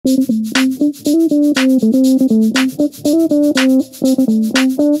Wanna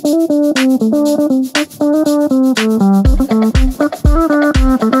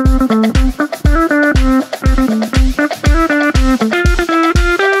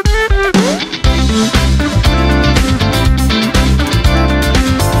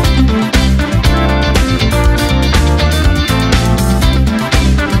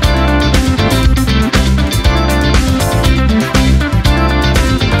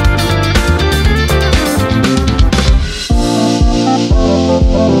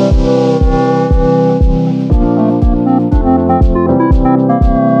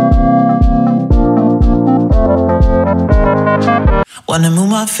move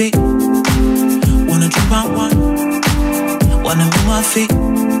my feet, wanna drip on one. Wanna move my feet,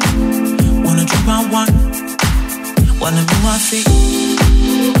 wanna drip on one. Wanna move my feet,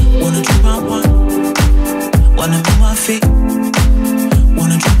 wanna drip on one. Wanna move my feet,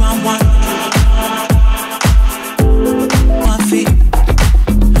 wanna drip on one. My feet,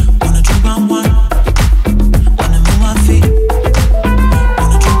 wanna drip on one. Wanna move my feet,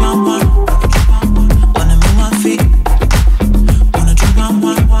 wanna drip on one. Wanna move my feet.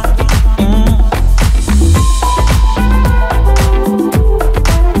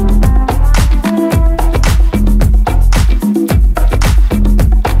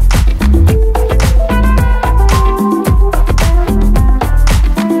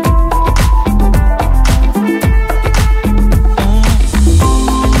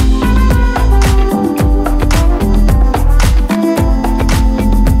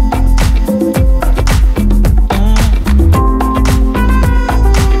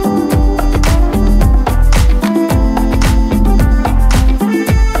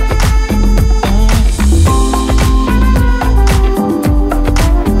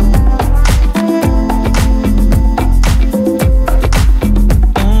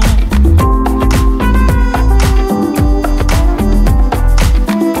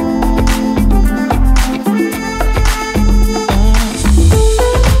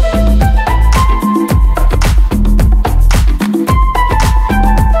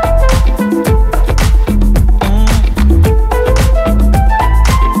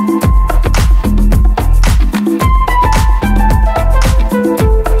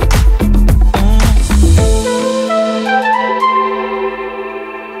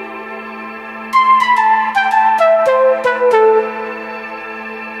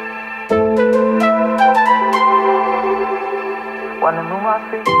 Wanna move my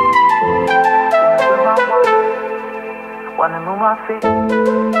feet, wanna move my feet,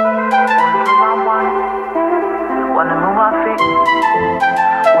 wanna move my feet,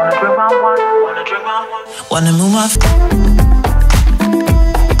 wanna drip on one, wanna drip on one, wanna move my feet.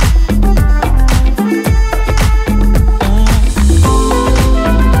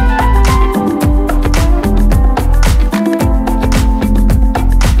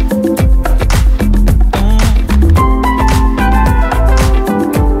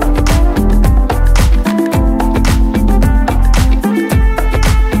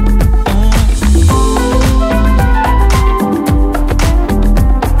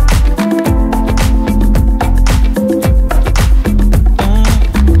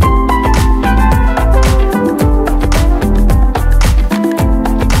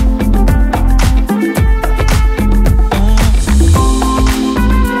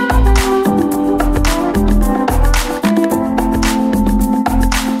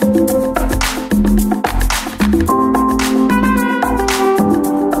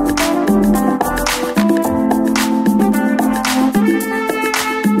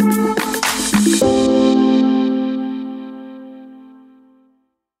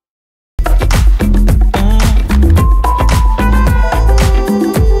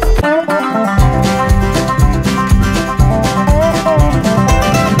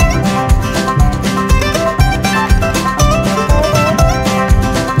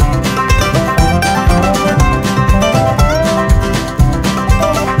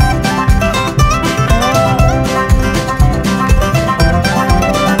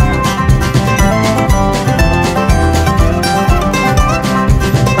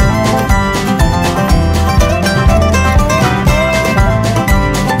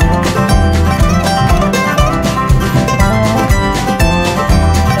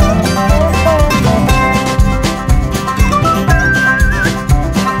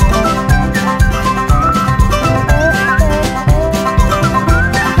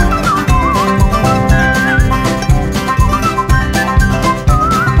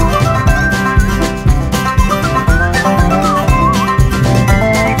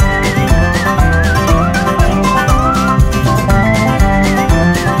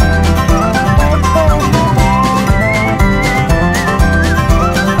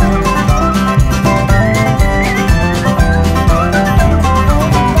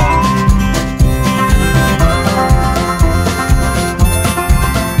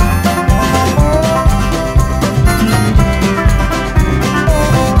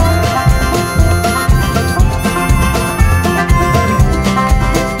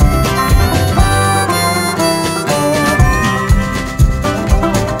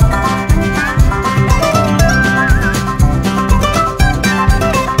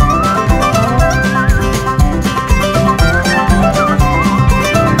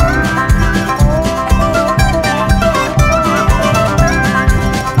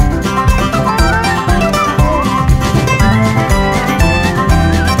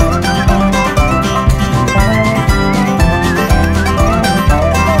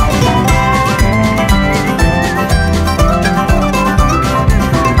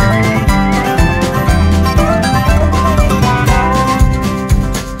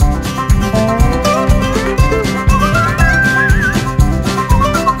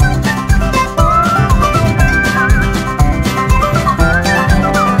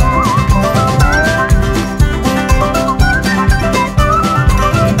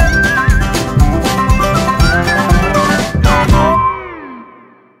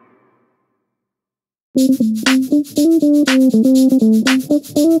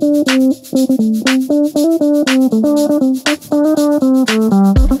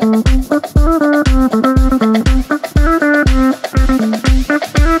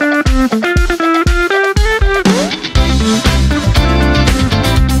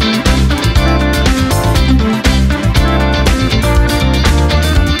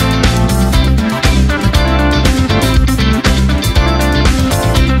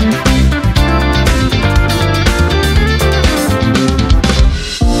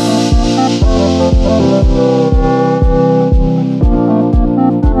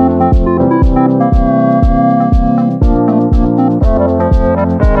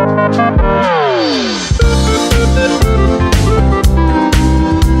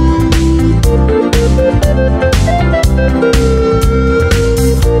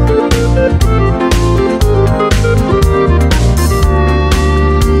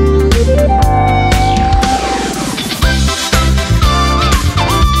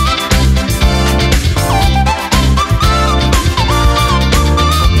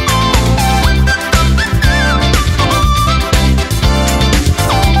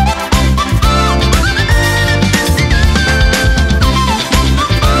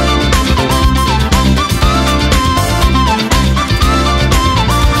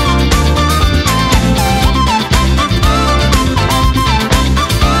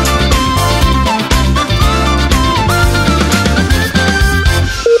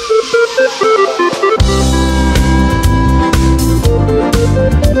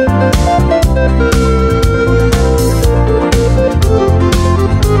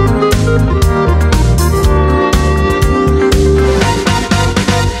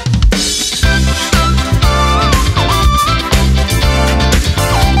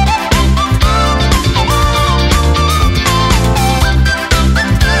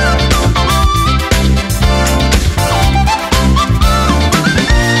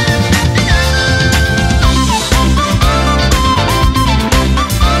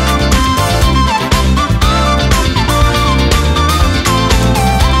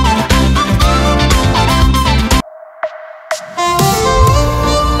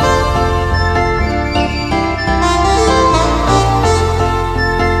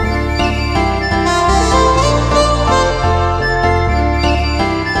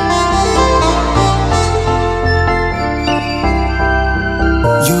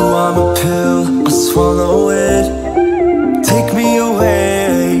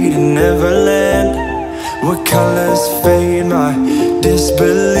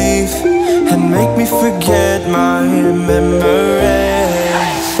 disbelief and make me forget my memories.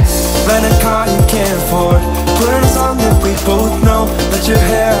 Rent a car you can't afford, put on a song that we both know, let your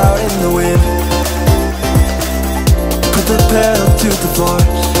hair out in the wind. Put the pedal to the floor,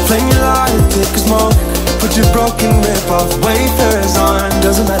 flame your light and take a smoke. Put your broken rip-off wafers on.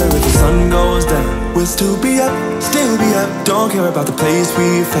 Doesn't matter if the sun goes down, we'll still be up, still be up. Don't care about the place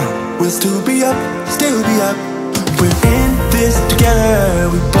we found, we'll still be up, still be up. We're in this together,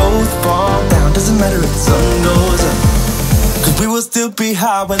 we both fall down. Doesn't matter if the sun goes up, 'cause we will still be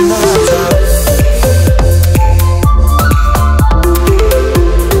high when the lights out.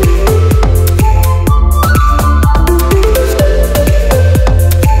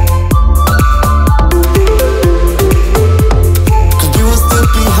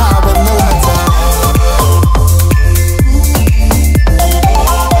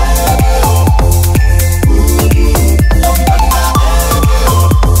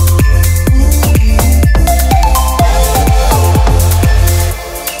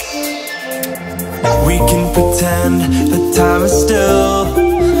 The time is still,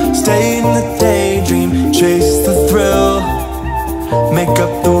 stay in the daydream, chase the thrill, make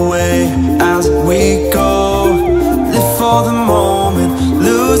up the way as we go, live for the moment,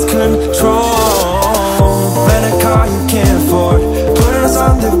 lose control. Rent a car you can't afford, put on a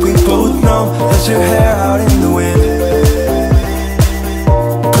song that we both know, let your hair out in the wind.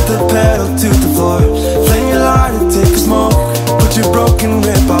 Put the pedal to the floor, flame your light and take a smoke. Put your broken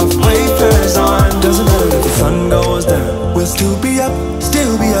rip-off wafers on. Doesn't matter if the sun goes down, we'll still be up,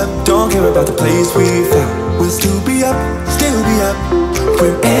 still be up. Don't care about the place we found, we'll still be up, still be up.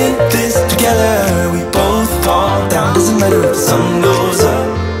 We're in this together, we both fall down. Doesn't matter if the sun goes up,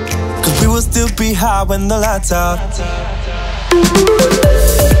 'cause we will still be high when the lights out.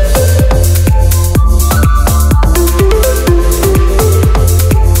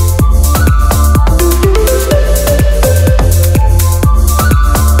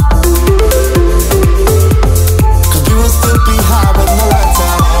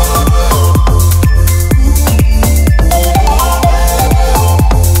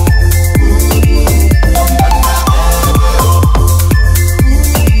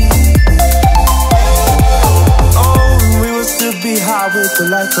 the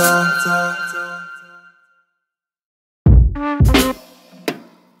lights off.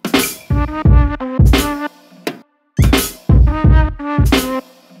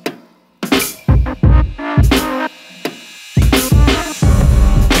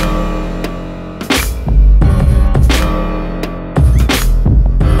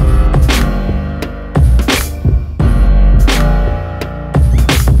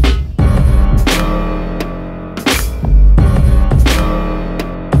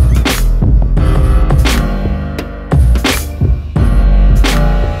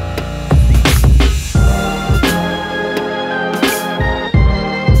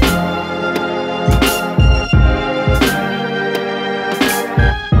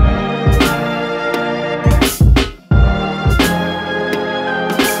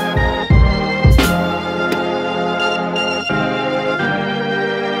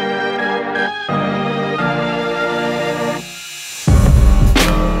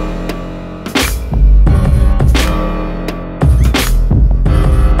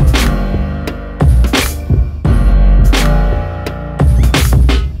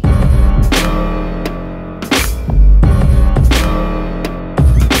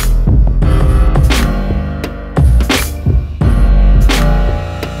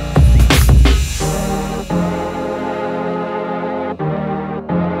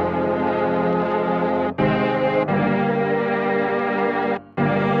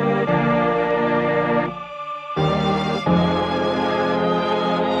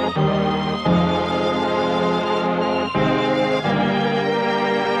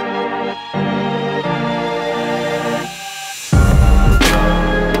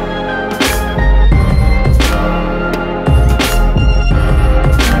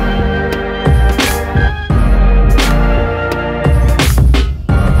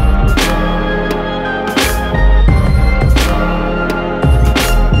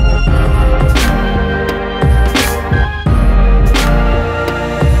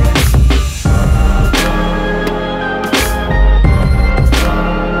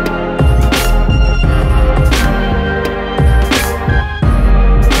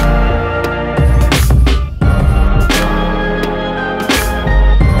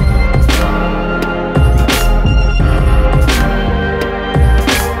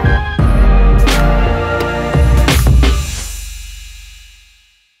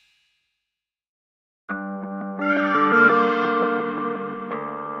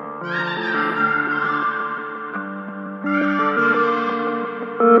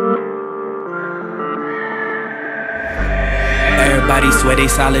 Everybody swear they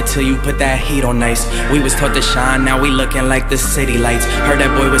solid till you put that heat on nice. We was taught to shine, now we looking like the city lights. Heard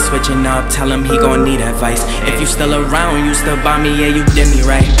that boy was switching up, tell him he gon' need advice. If you still around, you still by me, yeah, you did me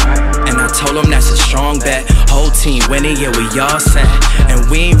right. And I told him that's a strong bet. Whole team winning, yeah, we all set. And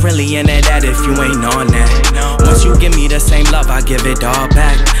we ain't really into that if you ain't on that. Once you give me the same love, I give it all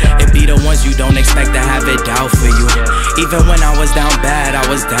back. It be the ones you don't expect to have it out for you. Even when I was down bad, I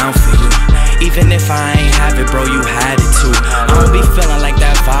was down for you. Even if I ain't have it, bro, you had it too. I don't be feeling like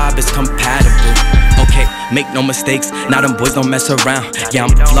that vibe is compatible. Okay, make no mistakes, now them boys don't mess around. Yeah,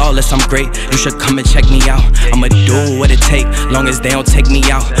 I'm flawless, I'm great, you should come and check me out. I'ma do what it take, long as they don't take me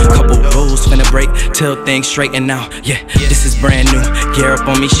out. Couple rules finna break, till things straighten out. Yeah, this is brand new, gear up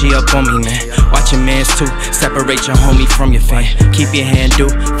on me, she up on me, man. Watch your mans too, separate your homie from your fan. Keep your hand due,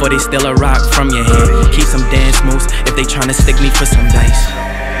 for they steal a rock from your hand. Keep some dance moves, if they tryna stick me for some dice.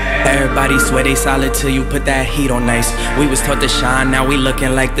 Everybody swear they solid till you put that heat on nice. We was taught to shine, now we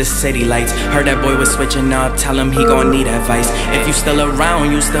looking like the city lights. Heard that boy was switching up, tell him he gon' need advice. If you still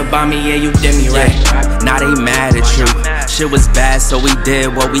around, you still by me, yeah, you did me right. Now they mad at you. Shit was bad, so we did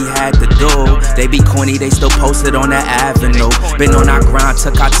what we had to do. They be corny, they still posted on the avenue. Been on our grind,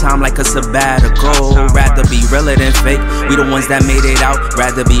 took our time like a sabbatical. Rather be realer than fake, we the ones that made it out.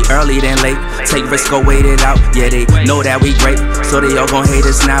 Rather be early than late, take risks, go wait it out. Yeah, they know that we great, so they all gon' hate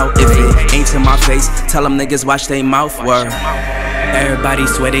us now. If it ain't to my face, tell them niggas watch they mouth word. Everybody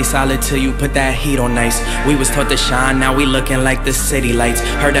swear they solid till you put that heat on nice. We was taught to shine, now we looking like the city lights.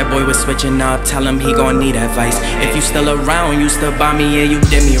 Heard that boy was switching up, tell him he gon' need advice. If you still around, you still by me, yeah, you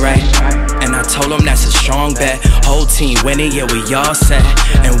did me right. And I told him that's a strong bet. Whole team winning, yeah, we all set.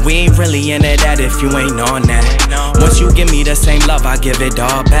 And we ain't really into that if you ain't on that. Once you give me the same love, I give it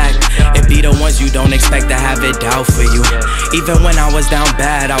all back. It be the ones you don't expect to have it out for you. Even when I was down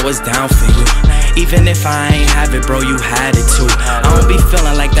bad, I was down for you. Even if I ain't have it, bro, you had it too. I don't be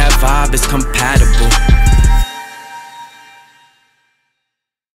feeling like that vibe